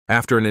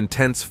After an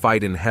intense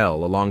fight in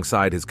hell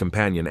alongside his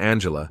companion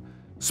Angela,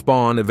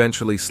 Spawn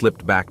eventually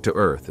slipped back to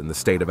Earth in the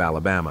state of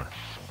Alabama.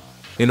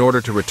 In order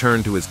to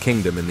return to his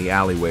kingdom in the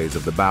alleyways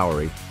of the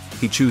Bowery,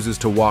 he chooses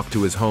to walk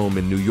to his home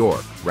in New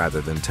York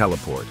rather than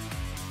teleport,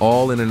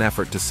 all in an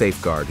effort to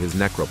safeguard his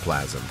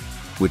necroplasm,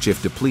 which,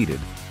 if depleted,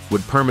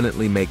 would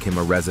permanently make him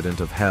a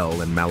resident of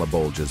Hell and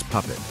Malebolgia's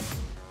puppet.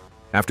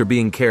 After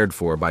being cared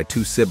for by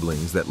two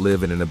siblings that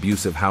live in an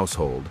abusive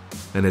household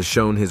and has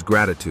shown his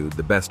gratitude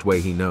the best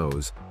way he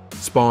knows,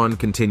 Spawn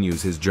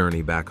continues his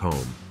journey back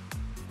home.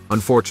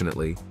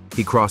 Unfortunately,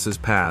 he crosses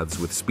paths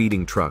with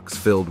speeding trucks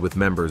filled with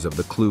members of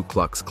the Ku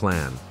Klux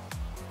Klan.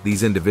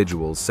 These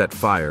individuals set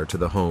fire to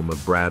the home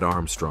of Brad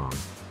Armstrong,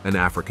 an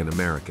African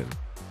American.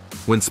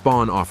 When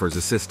Spawn offers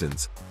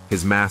assistance,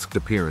 his masked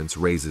appearance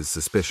raises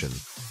suspicion.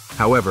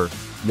 However,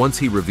 once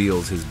he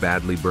reveals his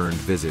badly burned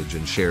visage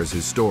and shares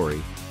his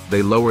story,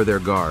 they lower their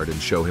guard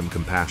and show him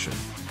compassion.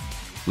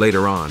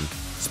 Later on,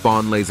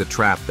 Spawn lays a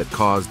trap that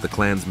caused the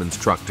Klansman's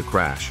truck to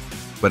crash,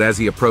 but as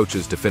he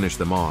approaches to finish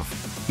them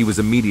off, he was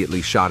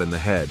immediately shot in the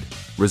head,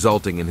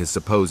 resulting in his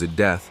supposed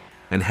death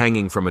and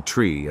hanging from a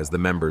tree as the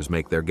members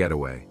make their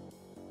getaway.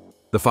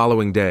 The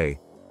following day,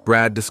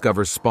 Brad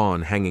discovers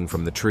Spawn hanging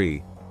from the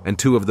tree, and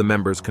two of the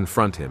members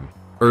confront him,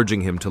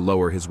 urging him to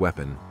lower his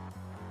weapon.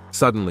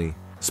 Suddenly,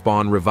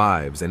 Spawn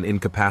revives and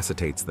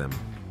incapacitates them.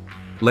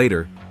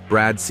 Later,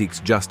 Brad seeks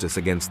justice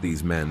against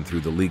these men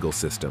through the legal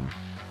system,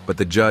 but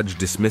the judge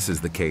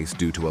dismisses the case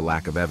due to a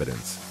lack of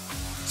evidence.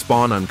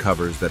 Spawn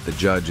uncovers that the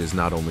judge is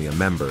not only a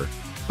member,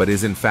 but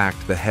is in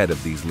fact the head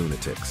of these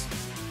lunatics.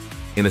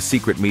 In a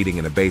secret meeting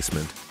in a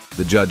basement,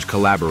 the judge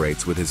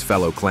collaborates with his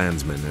fellow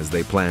Klansmen as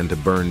they plan to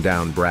burn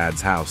down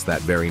Brad's house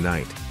that very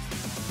night.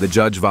 The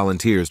judge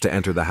volunteers to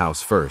enter the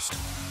house first,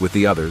 with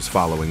the others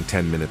following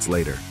 10 minutes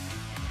later.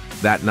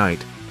 That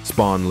night,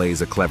 Spawn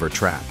lays a clever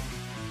trap.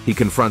 He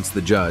confronts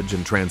the judge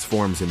and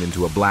transforms him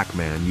into a black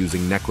man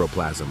using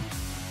necroplasm.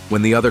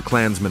 When the other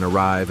Klansmen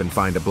arrive and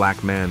find a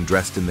black man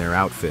dressed in their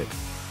outfit,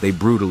 they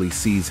brutally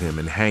seize him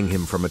and hang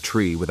him from a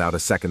tree without a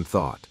second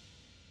thought.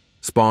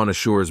 Spawn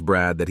assures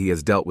Brad that he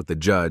has dealt with the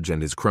judge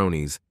and his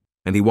cronies,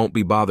 and he won't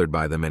be bothered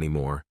by them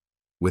anymore.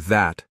 With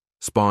that,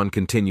 Spawn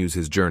continues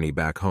his journey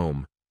back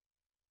home.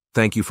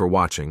 Thank you for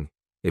watching.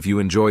 If you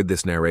enjoyed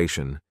this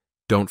narration,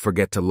 don't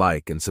forget to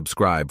like and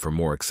subscribe for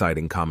more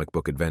exciting comic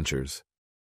book adventures.